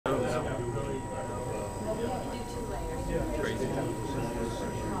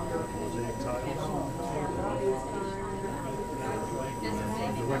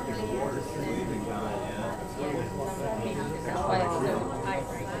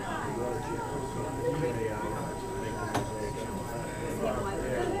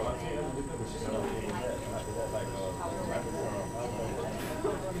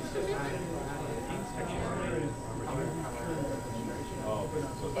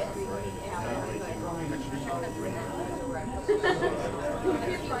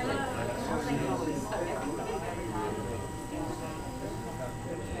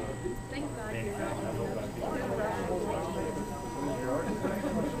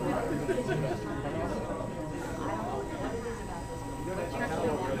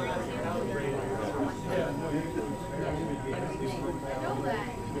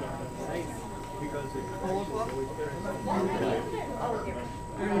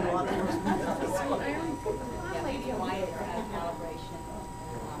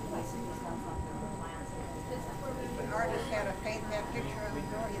Artist had to paint that picture on the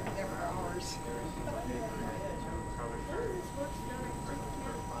door, he was there for hours.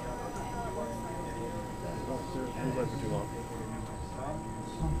 For too long.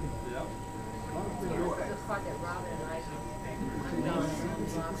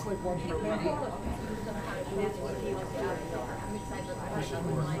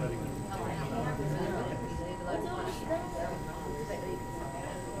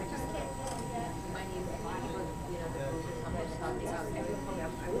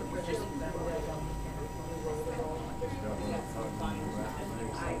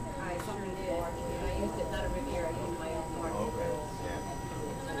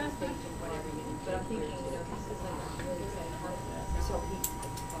 But I'm thinking, you know, this is like a really exciting part of that. So he,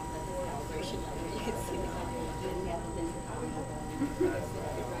 that's the celebration of it. You can see the company didn't have the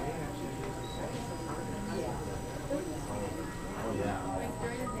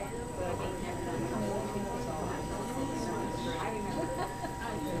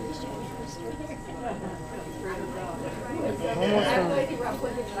Almost done.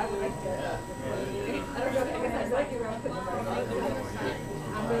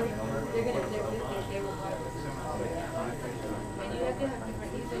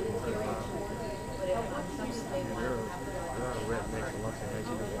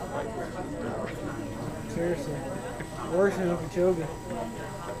 Seriously. Worse than Okeechobee.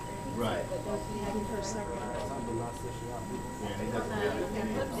 Right.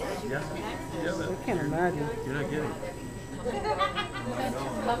 Yeah. I can't imagine. You're not kidding.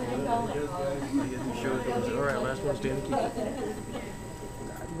 You showed it. All right, last one, stand and keep it.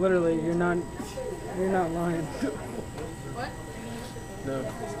 Literally, you're not lying. What? No.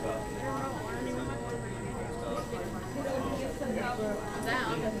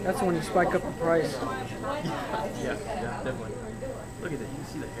 That's when you spike up the price. Yeah, definitely. Look at that. You can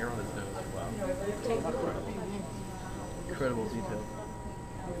see the hair on his nose. Wow. Incredible detail.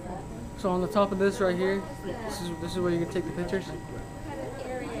 So on the top of this right here, this is where you can take the pictures. Yeah.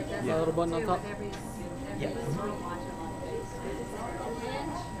 That little button on top. Yeah.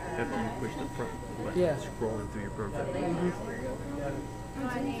 After you push the front button, Yeah. scrolling through your profile.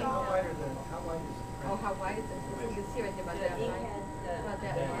 Oh, how wide is it? You can see right there about that. About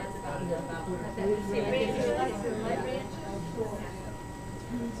that.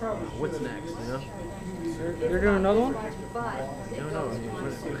 What's next, you know? They're doing another one? No.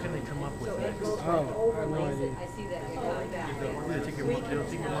 What can they come up with next? Oh, I have no idea. I see that. It'll take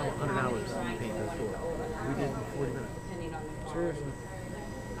your mom 100 hours to paint this door. We did it in 40 minutes. Seriously.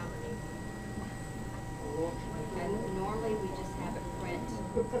 And normally we just have it print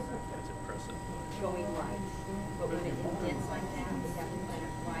That's impressive. going right. But when it indents like that, we have to print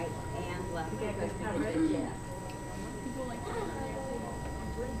it right and left because we did it yes.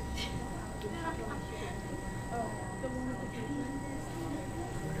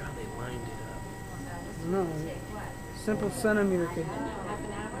 God, they lined it up. No. Simple centimeter could. Half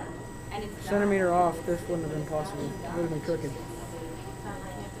an hour. And it's Centimeter off, this wouldn't have been possible. It would have been crooked.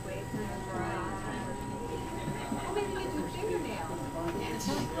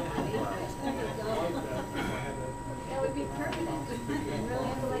 That would be perfect. You really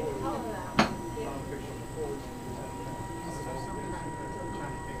have to like the color of that.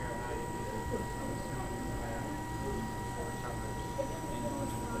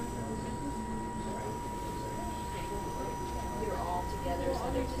 They're all together,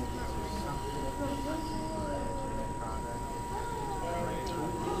 so they're just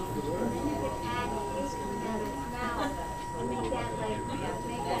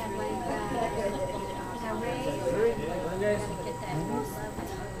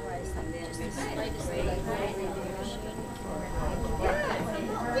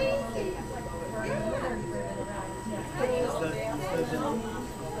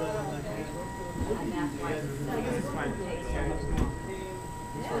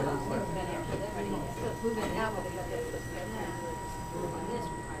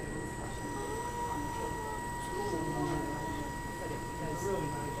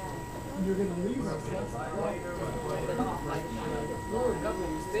You're going to leave us. He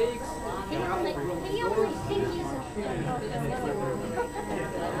only thinks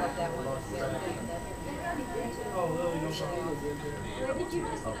where did you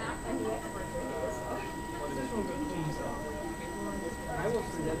just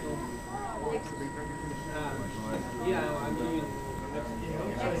Yeah, I mean,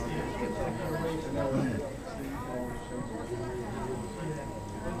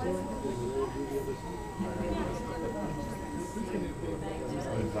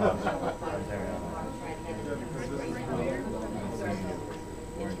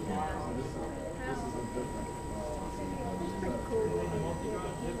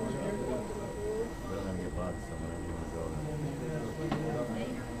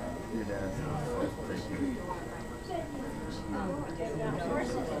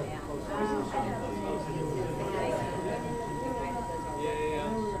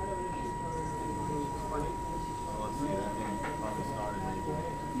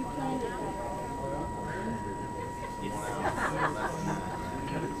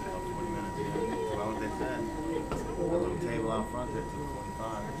 Table out front there,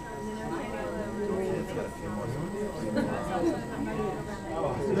 245. It's got a few more.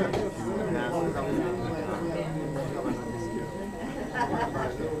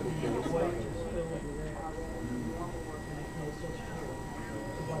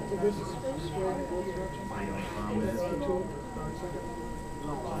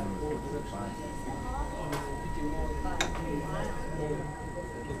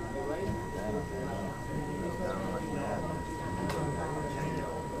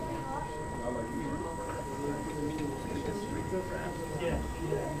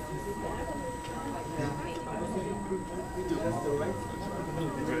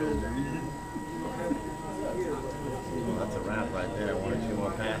 That's a wrap right there. 1 or 2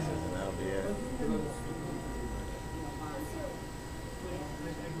 more passes and that'll be it.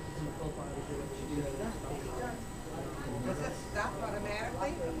 Does it stop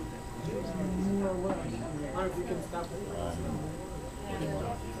automatically?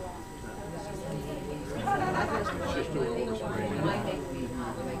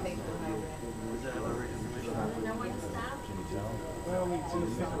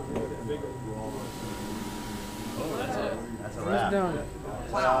 Oh, that's it. That's a it's wrap. done.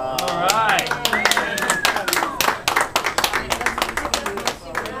 All right.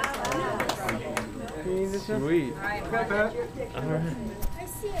 You need this one? Sweet. Is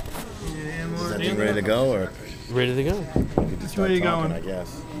that thing ready to go or? Ready to go. We can start talking, I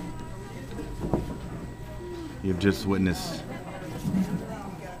guess. You've just witnessed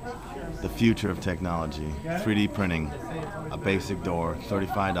the future of technology. 3D printing, a basic door,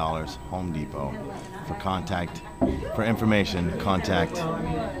 $35, Home Depot. For information, contact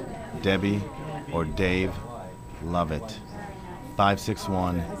Debbie or Dave Lovett.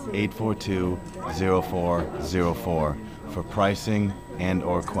 561-842-0404 for pricing and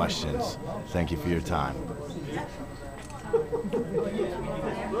or questions. Thank you for your time.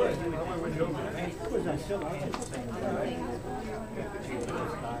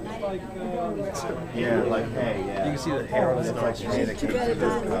 Yeah, like hay, yeah. You can see the hair on his It's like hay that came through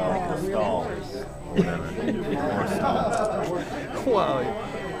the stall. Whatever. Or stall. Wow.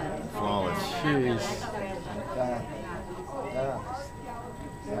 Flawless. Jeez.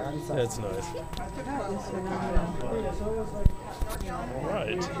 That's nice. All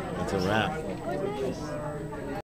right. That's a wrap.